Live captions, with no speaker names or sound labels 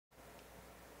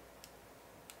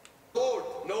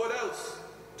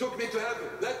took me to heaven.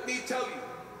 Let me tell you,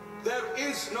 there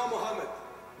is no Muhammad,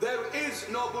 there is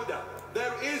no Buddha,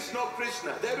 there is no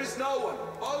Krishna, there is no one,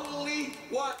 only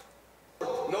one.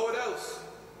 No one else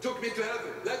took me to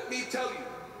heaven. Let me tell you,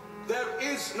 there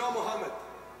is no Muhammad,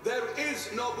 there is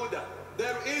no Buddha,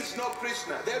 there is no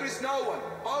Krishna, there is no one,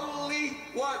 only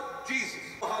one, Jesus.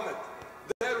 Muhammad,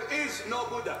 there is no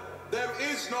Buddha, there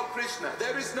is no Krishna,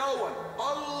 there is no one,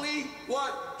 only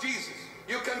one, Jesus.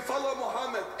 You can follow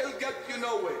Muhammad, he'll get you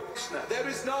nowhere. Krishna, there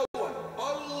is no one,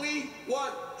 only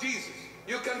one, Jesus.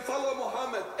 You can follow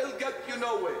Muhammad, he'll get you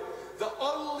nowhere. The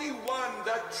only one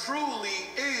that truly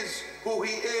is who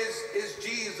he is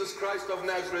Jesus Christ of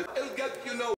Nazareth. He'll get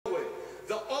you nowhere.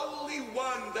 The only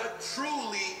one that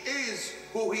truly is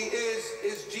who he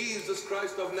is Jesus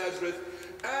Christ of Nazareth.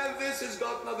 And this has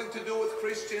got nothing to do with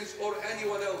Christians or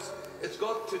anyone else. It's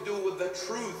got to do with the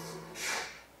truth.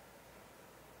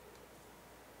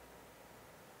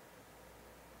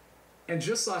 And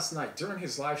just last night, during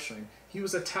his live stream, he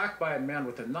was attacked by a man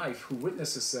with a knife who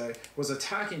witnesses say was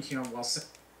attacking him while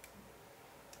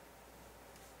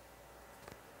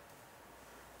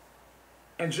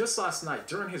And just last night,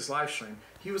 during his live stream,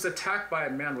 he was attacked by a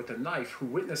man with a knife who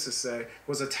witnesses say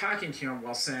was attacking him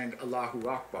while saying Allahu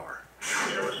Akbar.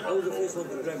 I was the first one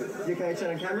to grab it. You okay,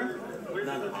 turn on camera?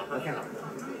 No. Okay.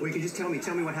 Well, you can just tell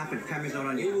me what happened. Camera's not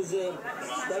on He you. was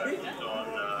stabbing.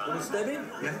 He was stabbing.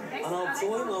 Yeah. And I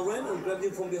saw him, I ran and grabbed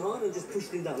him from behind and just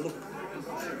pushed him down. Look.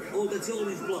 Oh, that's all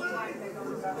his blood.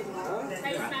 Huh?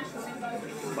 Yeah.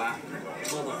 Wow.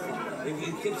 Motherfucker. If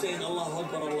you kept saying Allah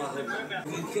Akbar, Allah Akbar.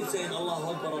 If you kept saying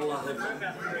Allah Akbar, Allah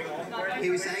Akbar. He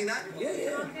was saying that?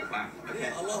 Yeah. Wow. Okay.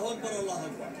 Yeah, Allah Akbar, Allah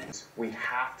Akbar. We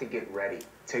have to get ready.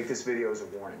 Take this video as a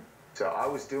warning. So I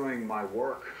was doing my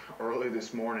work early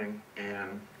this morning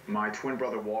and my twin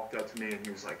brother walked up to me and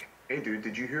he was like, "Hey dude,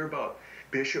 did you hear about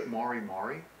Bishop Mari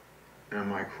Mari?" And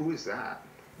I'm like, "Who is that?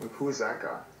 Like, who is that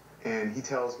guy?" And he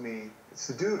tells me, it's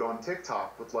the dude on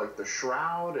TikTok with like the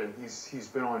shroud, and he's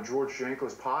been on George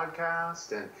Janko's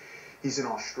podcast, and he's in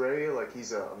Australia, like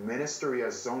he's a minister, he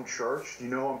has his own church. Do you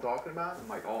know who I'm talking about? I'm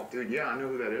like, "Oh dude, yeah, I know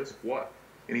who that is. What?"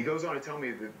 And he goes on to tell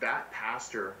me that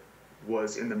pastor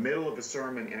was in the middle of a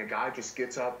sermon and a guy just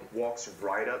gets up, walks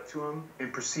right up to him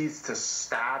and proceeds to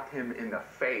stab him in the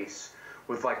face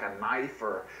with like a knife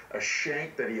or a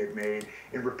shank that he had made,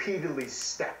 and repeatedly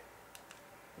stab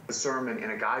the sermon,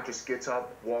 and a guy just gets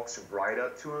up, walks right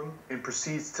up to him and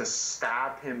proceeds to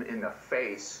stab him in the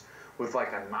face with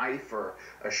like a knife or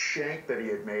a shank that he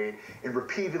had made, and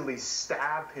repeatedly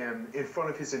stab him in front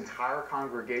of his entire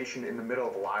congregation in the middle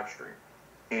of a live stream.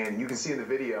 And you can see in the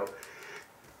video,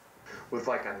 with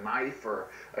like a knife or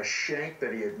a shank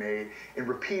that he had made, and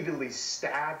repeatedly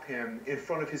stab him in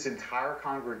front of his entire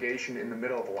congregation in the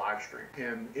middle of a live stream.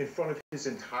 Him in front of his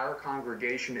entire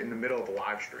congregation in the middle of a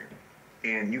live stream.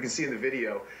 And you can see in the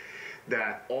video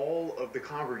that all of the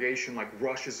congregation like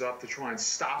rushes up to try and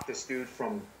stop this dude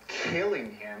from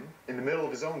killing him in the middle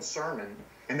of his own sermon,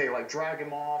 and they like drag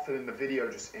him off, and then the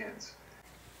video just ends.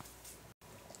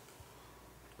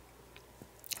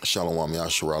 Shalom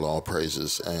Yasharal, all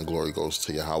praises and glory goes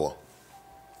to Yahweh.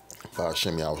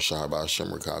 Ba'ashem Yahushua,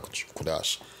 Ba'ashem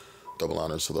Rikakudash. Double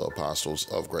honors to the apostles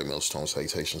of Great Millstone,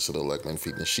 salutations to the elect men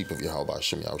feeding the sheep of Yahweh,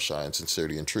 Ba'ashem Yahushua, in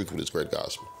sincerity and truth with his great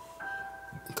gospel.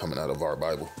 Coming out of our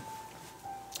Bible.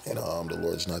 And the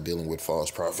Lord's not dealing with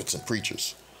false prophets and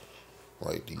preachers.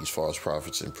 Right? These false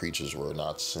prophets and preachers were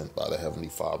not sent by the Heavenly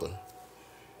Father.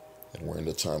 And we're in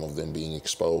the time of them being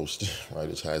exposed, right?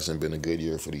 It hasn't been a good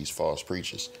year for these false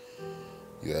preachers.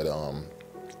 You had,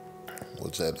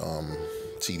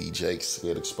 T.D. Jakes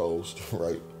get exposed,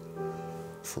 right?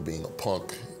 For being a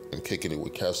punk and kicking it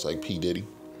with cats like P. Diddy,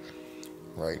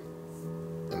 right?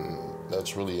 And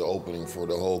that's really an opening for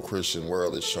the whole Christian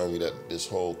world. It's showing you that this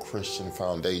whole Christian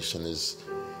foundation is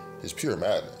pure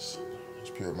madness. It's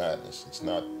pure madness. It's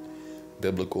not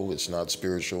biblical. It's not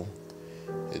spiritual.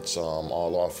 It's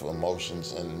all off of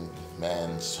emotions and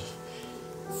man's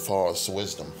false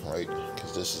wisdom, right?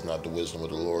 Because this is not the wisdom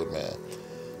of the Lord, man.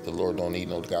 The Lord don't need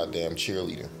no goddamn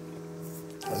cheerleader.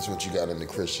 That's what you got in the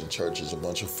Christian church, is a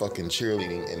bunch of fucking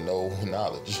cheerleading and no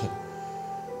knowledge.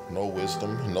 No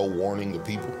wisdom, no warning to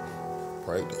people,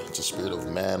 right? It's a spirit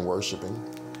of man worshiping,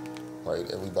 right?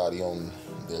 Everybody on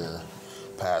their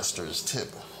pastor's tip,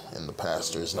 and the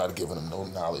pastor is not giving them no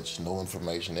knowledge, no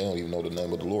information. They don't even know the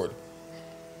name of the Lord.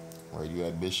 Right, you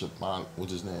had Bishop,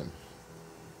 what's his name?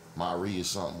 Mari or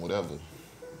something, whatever.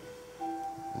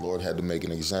 The Lord had to make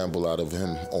an example out of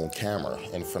him on camera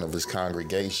in front of his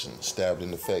congregation, stabbed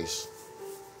in the face,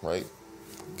 right?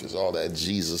 Because all that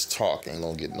Jesus talk ain't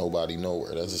gonna get nobody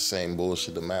nowhere. That's the same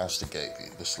bullshit the master gave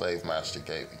you, the slave master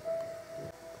gave you.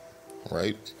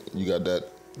 right? You got that.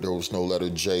 There was no letter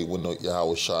J when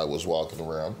Yahweh Shai was walking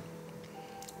around,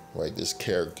 right? This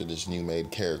character, this new made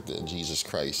character, Jesus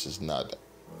Christ, is not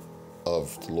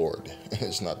of the Lord.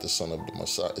 It's not the son of the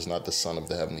Messiah. It's not the son of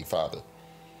the Heavenly Father.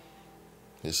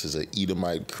 This is an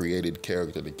Edomite created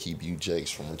character to keep you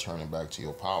Jakes from returning back to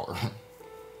your power.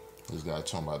 This guy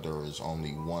talking about there is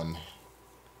only one.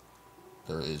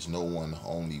 There is no one,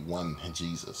 only one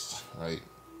Jesus, right?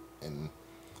 And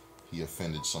he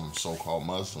offended some so-called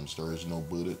Muslims. There is no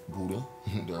Buddha.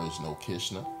 There is no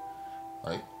Krishna,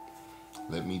 right?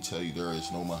 Let me tell you, there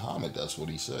is no Muhammad. That's what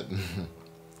he said.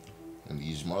 And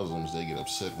these Muslims, they get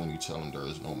upset when you tell them there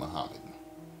is no Muhammad.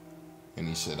 And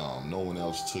he said, no one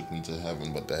else took me to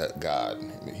heaven but that God.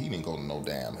 I mean, he didn't go to no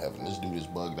damn heaven. This dude is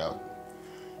bugged out.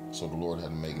 So the Lord had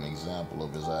to make an example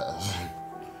of his ass.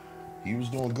 He was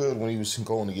doing good when he was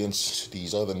going against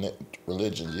these other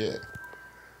religions, yeah.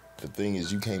 The thing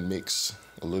is, you can't mix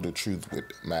a little truth with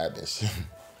madness.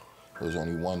 There's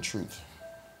only one truth.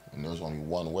 And there's only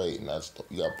one way. And that's,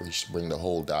 you got to bring the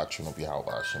whole doctrine of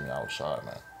Yahweh Hashem Yahweh Shai,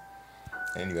 man.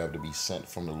 And you have to be sent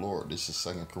from the Lord. This is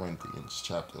 2 Corinthians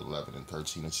chapter 11 and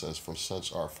 13. It says, for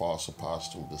such are false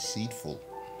apostles, deceitful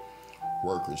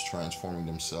workers, transforming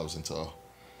themselves into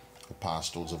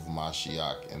apostles of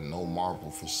Mashiach. And no marvel,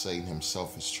 for Satan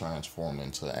himself is transformed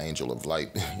into an angel of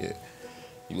light. Yeah.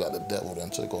 You got the devil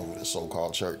that took over the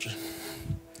so-called church,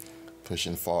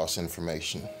 pushing false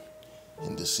information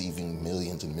and deceiving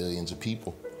millions and millions of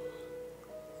people.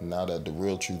 Now that the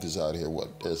real truth is out here,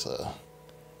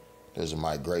 there's a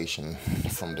migration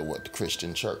from the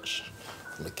Christian church,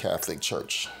 from the Catholic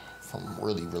church, from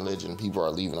really religion. People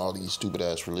are leaving all these stupid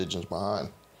ass religions behind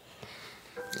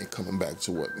and coming back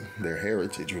to their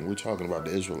heritage. When we're talking about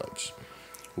the Israelites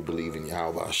who believe in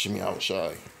Yahweh Hashem Yahweh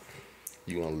Shai,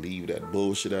 you're gonna leave that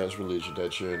bullshit ass religion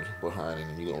that you're in behind,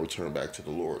 and you're gonna return back to the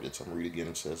Lord. I'm read again.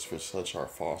 It says, for such are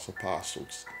false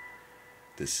apostles,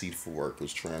 deceitful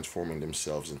workers, transforming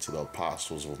themselves into the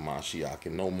apostles of Mashiach.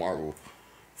 And no marvel,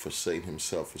 for Satan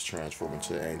himself is transformed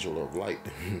into the angel of light.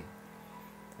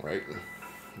 Right?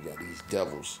 You got these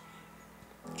devils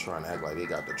trying to act like they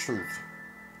got the truth,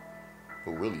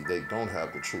 but really they don't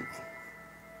have the truth.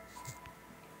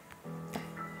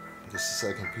 This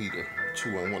is 2 Peter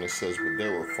 2:1. It says, but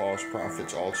there were false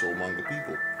prophets also among the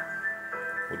people.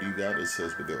 What do you got? It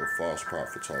says, but there were false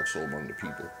prophets also among the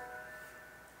people,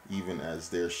 even as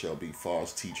there shall be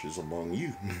false teachers among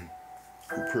you,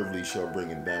 who privily shall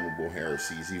bring in damnable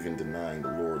heresies, even denying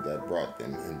the Lord that brought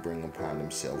them, and bring upon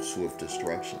themselves swift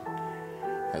destruction.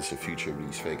 That's the future of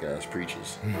these fake ass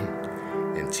preachers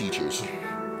and teachers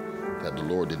that the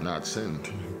Lord did not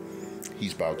send.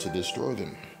 He's about to destroy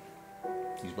them.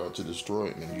 He's about to destroy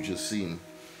him. And you just seen,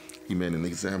 he made an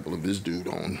example of this dude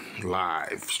on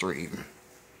live stream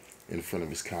in front of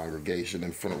his congregation,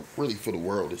 in front of, really for the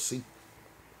world to see.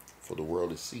 For the world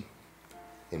to see.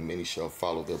 And many shall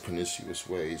follow their pernicious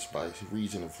ways, by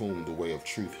reason of whom the way of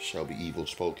truth shall be evil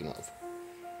spoken of.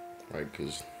 Right?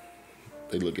 Because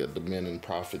they look at the men and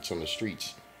prophets on the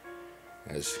streets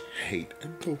as hate.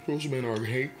 Those men are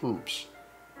hate groups.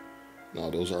 No,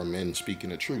 those are men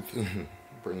speaking the truth.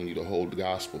 Bringing you the whole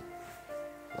gospel,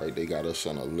 right? They got us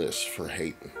on a list for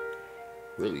hate.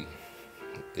 Really,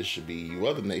 it should be you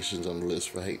other nations on the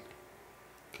list for hate,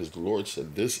 because the Lord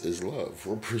said this is love.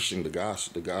 We're pushing the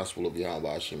gospel of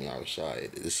Yahweh Hashem Yahweh Shai.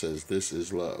 It says this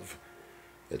is love,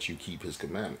 that you keep his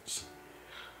commandments.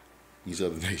 These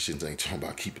other nations ain't talking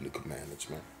about keeping the commandments,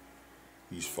 man.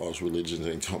 These false religions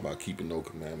ain't talking about keeping no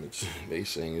commandments. They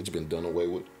saying it's been done away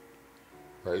with,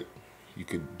 right? You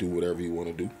could do whatever you want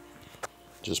to do.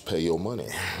 Just pay your money.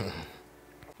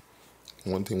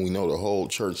 One thing we know, the whole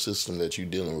church system that you're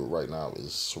dealing with right now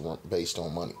is based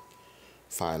on money,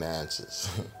 finances,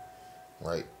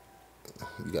 right?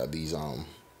 You got these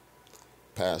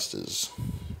pastors,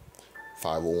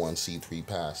 501c3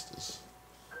 pastors,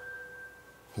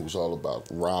 who's all about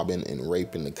robbing and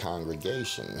raping the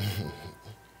congregation,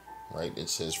 right? It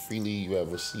says, freely you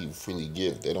have received, freely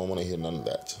give. They don't want to hear none of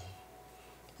that.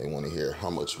 They want to hear,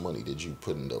 how much money did you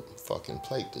put in the fucking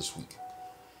plate this week?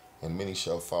 And many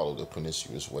shall follow the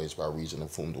pernicious ways, by reason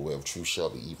of whom the way of truth shall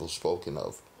be evil spoken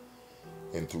of.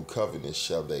 And through covenants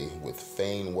shall they with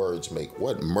vain words make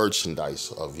what?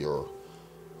 Merchandise of you.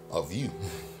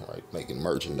 Right? Making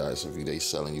merchandise of you. They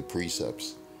selling you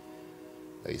precepts.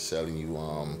 They selling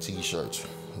you t-shirts.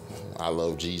 I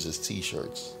love Jesus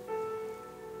t-shirts.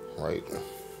 Right?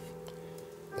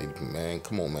 Hey, man,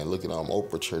 come on, man. Look at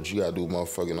Oprah Church. You gotta do a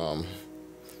motherfucking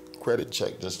credit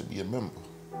check just to be a member,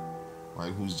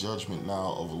 right? Whose judgment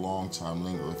now of a long time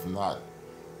lingereth not,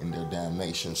 and their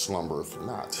damnation slumbereth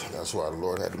not. That's why the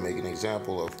Lord had to make an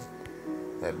example of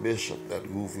that bishop,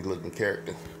 that goofy looking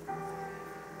character.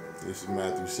 This is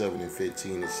Matthew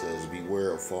 7:15. It says,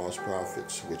 "Beware of false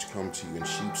prophets, which come to you in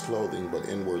sheep's clothing, but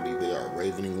inwardly they are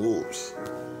ravening wolves."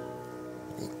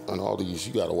 And all these,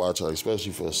 you got to watch out,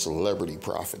 especially for a celebrity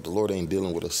prophet. The Lord ain't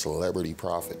dealing with a celebrity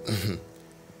prophet.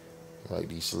 Right?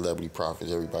 These celebrity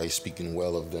prophets, everybody's speaking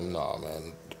well of them. Nah,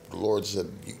 man. The Lord said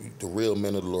the real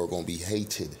men of the Lord are going to be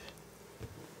hated.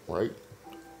 Right?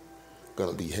 Going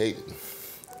to be hated.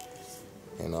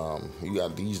 And you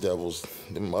got these devils,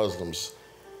 the Muslims,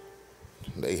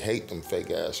 they hate them fake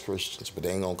ass Christians, but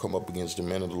they ain't gonna come up against the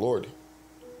men of the Lord.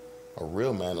 A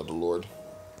real man of the Lord.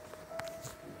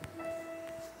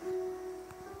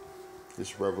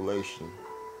 This Revelation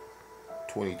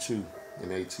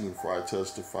 22:18, "For I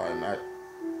testify not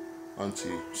unto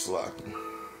you, Slaki."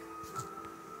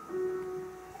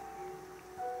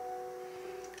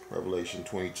 Revelation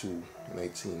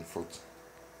 22:18,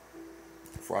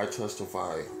 For I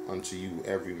testify unto you,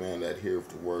 every man that heareth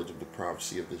the words of the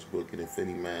prophecy of this book, and if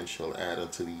any man shall add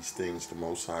unto these things, the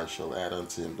Most High shall add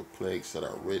unto him the plagues that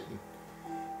are written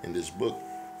in this book.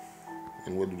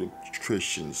 And what do the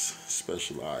Christians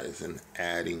specialize in?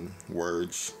 Adding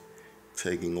words,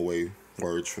 taking away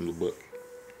words from the book.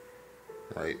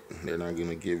 Right? They're not going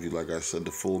to give you, like I said,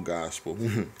 the full gospel.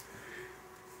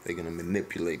 They're going to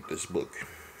manipulate this book,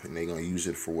 and they're going to use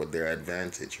it for what their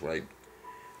advantage, right?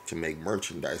 To make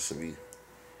merchandise of you.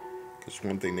 Because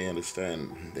one thing they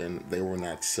understand, then they were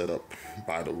not set up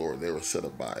by the Lord. They were set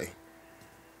up by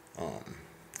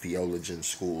theologian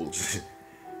schools.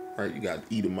 Right? You got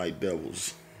Edomite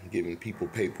devils giving people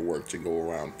paperwork to go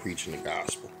around preaching the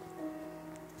gospel.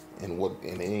 And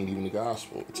it ain't even the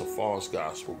gospel. It's a false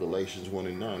gospel. Galatians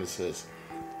 1:9, it says,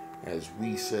 "As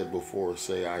we said before,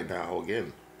 say I now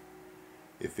again.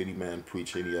 If any man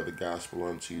preach any other gospel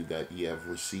unto you that ye have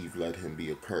received, let him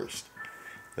be accursed."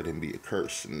 Let him be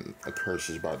accursed. And a curse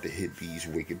is about to hit these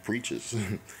wicked preachers,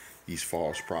 these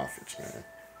false prophets, man.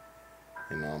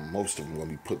 And most of them going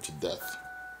to be put to death.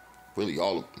 Really,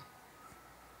 all of them.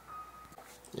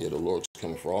 Yeah, the Lord's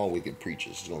coming for all wicked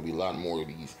preachers. There's going to be a lot more of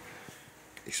these,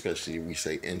 especially if we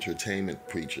say entertainment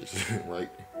preachers,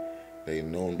 right? They're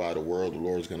known by the world. The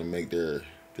Lord's going to make their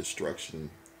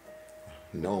destruction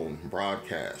known,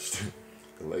 broadcast.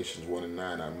 Galatians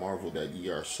 1:9, "I marvel that ye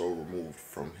are so removed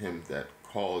from him that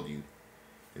called you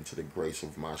into the grace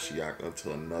of Mashiach unto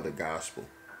another gospel,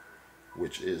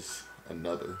 which is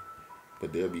another.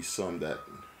 But there be some that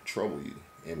trouble you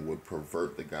and would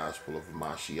pervert the gospel of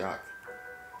Mashiach.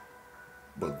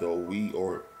 But though we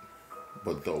or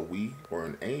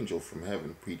an angel from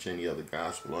heaven preach any other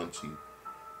gospel unto you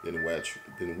than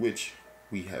which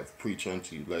we have preached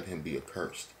unto you, let him be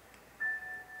accursed.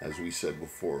 As we said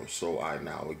before, so I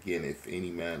now again, if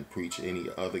any man preach any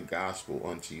other gospel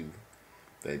unto you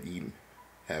that ye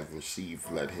have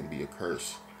received, let him be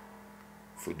accursed.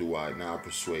 For do I now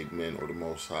persuade men or the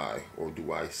Most High, or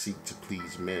do I seek to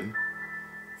please men?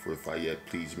 For if I yet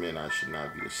please men, I should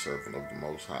not be a servant of the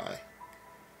Most High,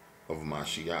 of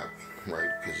Mashiach." Right?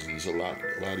 Because a lot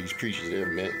of these preachers,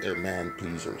 they're man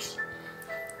pleasers.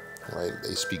 Right?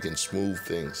 They speak in smooth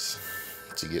things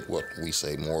to get what we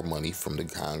say, more money from the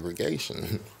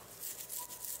congregation.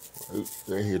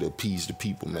 They're here to appease the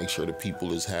people, make sure the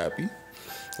people is happy.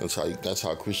 That's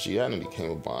how Christianity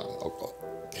came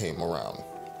around.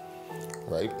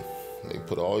 Right? They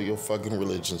put all your fucking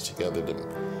religions together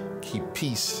to keep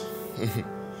peace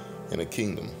in a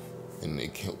kingdom, and they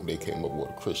came up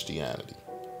with Christianity.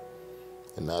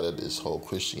 And now that this whole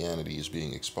Christianity is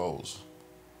being exposed,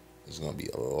 there's going to be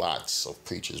lots of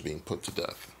preachers being put to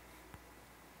death.